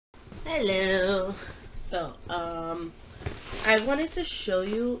Hello. So, I wanted to show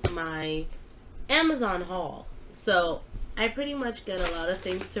you my Amazon haul. So, I pretty much get a lot of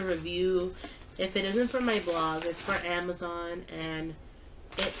things to review. If it isn't for my blog, it's for Amazon, and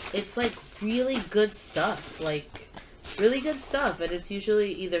it's like really good stuff. Like, really good stuff. And it's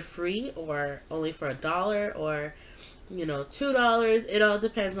usually either free or only for $1 or, $2. It all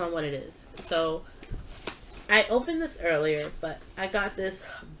depends on what it is. So, I opened this earlier, but I got this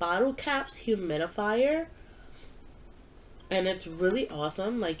bottle caps humidifier, and it's really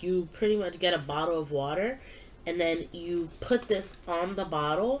awesome. Like, you pretty much get a bottle of water, and then you put this on the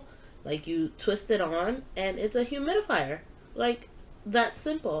bottle, like you twist it on, and it's a humidifier. Like, that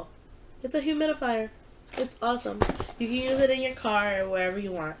simple. It's a humidifier. It's awesome. You can use it in your car or wherever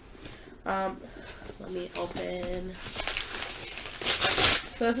you want. Let me open.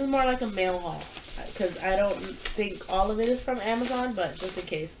 So this is more like a mail haul, because I don't think all of it is from Amazon, but just in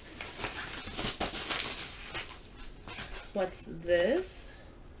case. What's this?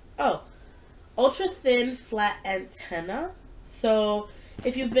 Oh, ultra thin flat antenna. So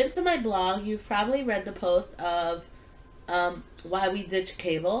if you've been to my blog, you've probably read the post of why we ditch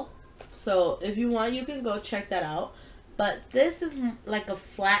cable. So if you want, you can go check that out. But this is like a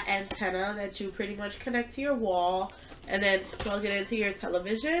flat antenna that you pretty much connect to your wall and then plug it into your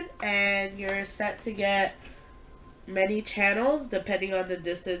television, and you're set to get many channels depending on the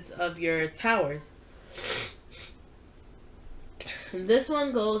distance of your towers. This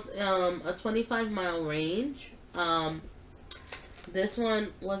one goes a 25-mile range. This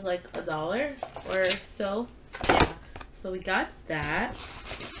one was like $1 or so. Yeah. So we got that.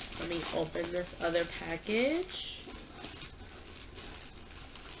 Let me open this other package.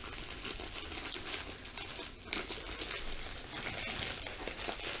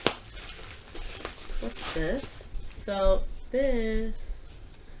 What's this? So this,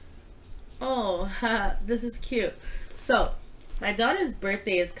 oh, this is cute. So my daughter's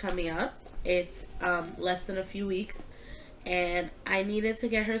birthday is coming up. It's less than a few weeks, and I needed to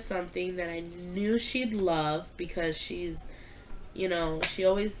get her something that I knew she'd love, because she's,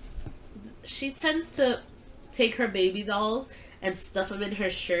 she tends to take her baby dolls and stuff them in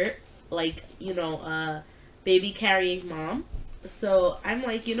her shirt, like, baby carrying mom. So I'm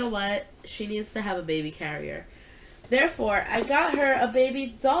like, you know what? She needs to have a baby carrier. Therefore, I got her a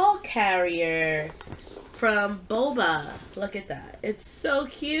baby doll carrier from Boba. Look at that. It's so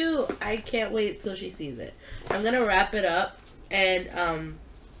cute. I can't wait till she sees it. I'm going to wrap it up, and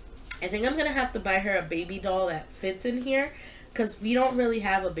I think I'm going to have to buy her a baby doll that fits in here, because we don't really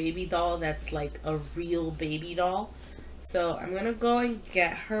have a baby doll that's like a real baby doll. So I'm going to go and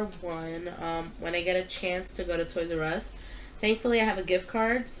get her one when I get a chance to go to Toys R Us. Thankfully, I have a gift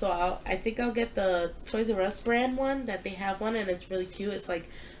card, so I think I'll get the Toys R Us brand one, that they have one, and it's really cute. It's like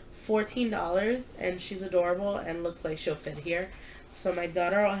 $14, and she's adorable and looks like she'll fit here. So my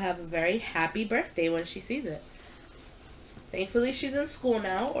daughter will have a very happy birthday when she sees it. Thankfully, she's in school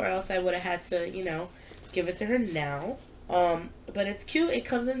now, or else I would have had to, give it to her now. But it's cute. It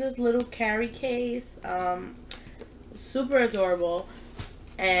comes in this little carry case. Super adorable.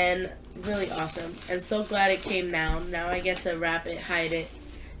 And really awesome, and so glad it came now. Now I get to wrap it, hide it,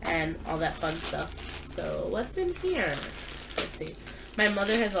 and all that fun stuff. So what's in here? Let's see. My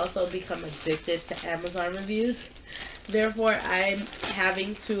mother has also become addicted to Amazon reviews. Therefore, I'm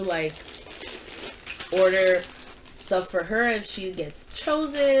having to like order stuff for her if she gets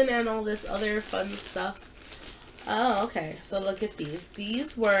chosen and all this other fun stuff. Oh, okay. So look at these.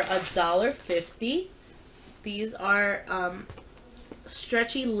 These were $1.50. These are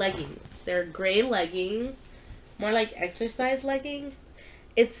stretchy leggings. They're gray leggings, more like exercise leggings.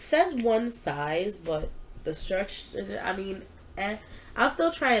 It says one size, but the stretch, I mean, I'll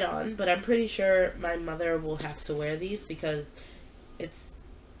still try it on, but I'm pretty sure my mother will have to wear these, because it's,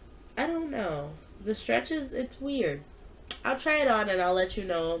 I don't know, the stretch is, it's weird. I'll try it on and I'll let you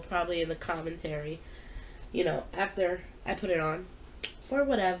know, probably in the commentary, after I put it on or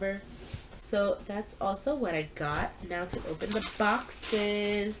whatever. So that's also what I got. Now to open the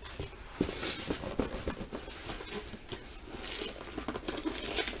boxes.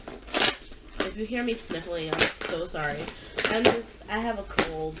 If you hear me sniffling, I'm so sorry. I have a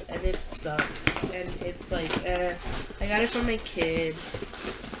cold, and it sucks. And it's like, I got it from my kid,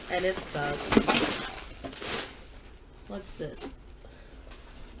 and it sucks. What's this?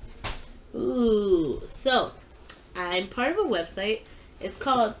 Ooh, so I'm part of a website. It's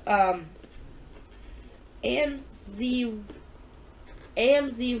called, AMZ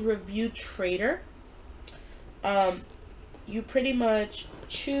Review Trader. You pretty much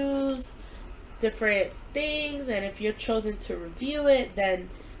choose different things, and if you're chosen to review it, then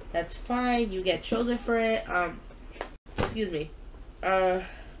that's fine. You get chosen for it. Excuse me.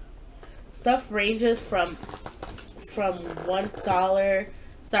 Stuff ranges from $1.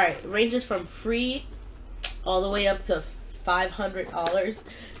 Sorry, ranges from free all the way up to $500,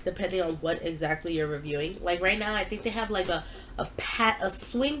 depending on what exactly you're reviewing. Like right now, I think they have like a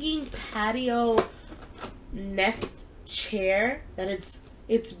swinging patio nest chair that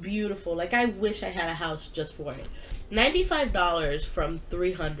it's beautiful. Like I wish I had a house just for it. $95 from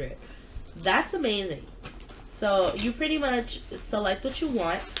 $300. That's amazing. So you pretty much select what you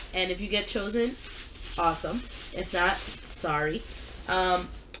want, and if you get chosen, awesome. If not, sorry.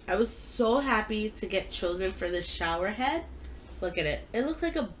 I was so happy to get chosen for this shower head. Look at it. It looks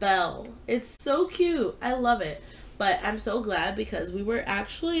like a bell. It's so cute. I love it. But I'm so glad because we were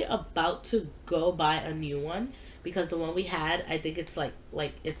actually about to go buy a new one because the one we had, I think it's like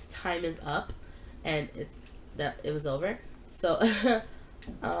its time is up and it was over. So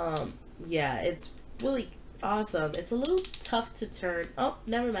yeah, it's really awesome. It's a little tough to turn. Oh,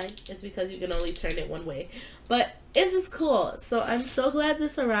 never mind. It's because you can only turn it one way. But this is cool. So I'm so glad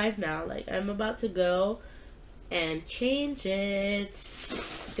this arrived now. Like I'm about to go and change it.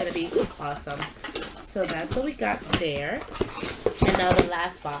 It's gonna be awesome. So that's what we got there. And now the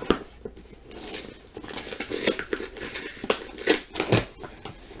last box.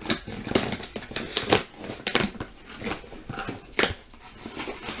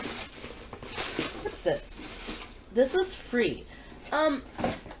 What's this? This is free. I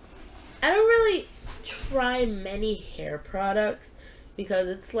don't really try many hair products because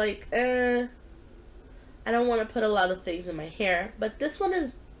it's like, I don't want to put a lot of things in my hair. But this one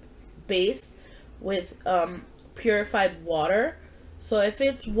is based with purified water. So if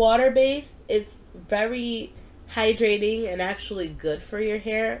it's water based, it's very hydrating and actually good for your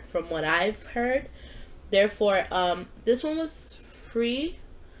hair from what I've heard. Therefore, this one was free.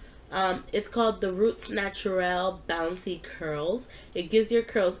 It's called the Roots Naturel Bouncy Curls. It gives your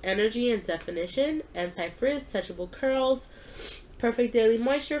curls energy and definition, anti-frizz, touchable curls, perfect daily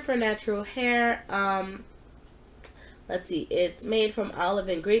moisture for natural hair. Let's see, it's made from olive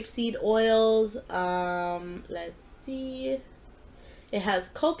and grapeseed oils. Let's see, it has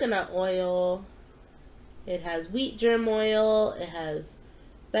coconut oil, it has wheat germ oil, it has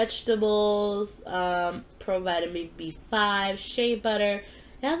vegetables, pro vitamin B5, shea butter.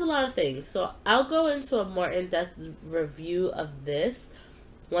 It has a lot of things. So I'll go into a more in-depth review of this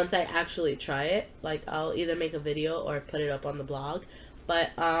once I actually try it. Like I'll either make a video or put it up on the blog.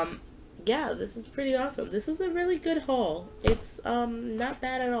 But yeah, this is pretty awesome. This was a really good haul. It's not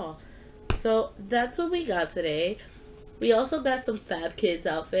bad at all. So that's what we got today. We also got some Fab Kids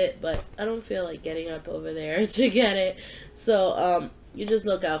outfit, but I don't feel like getting up over there to get it. So you just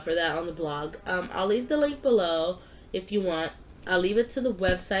look out for that on the blog. I'll leave the link below if you want. I'll leave it to the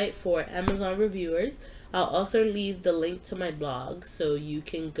website for Amazon reviewers. I'll also leave the link to my blog so you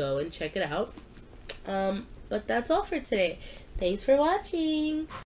can go and check it out. But that's all for today. Thanks for watching.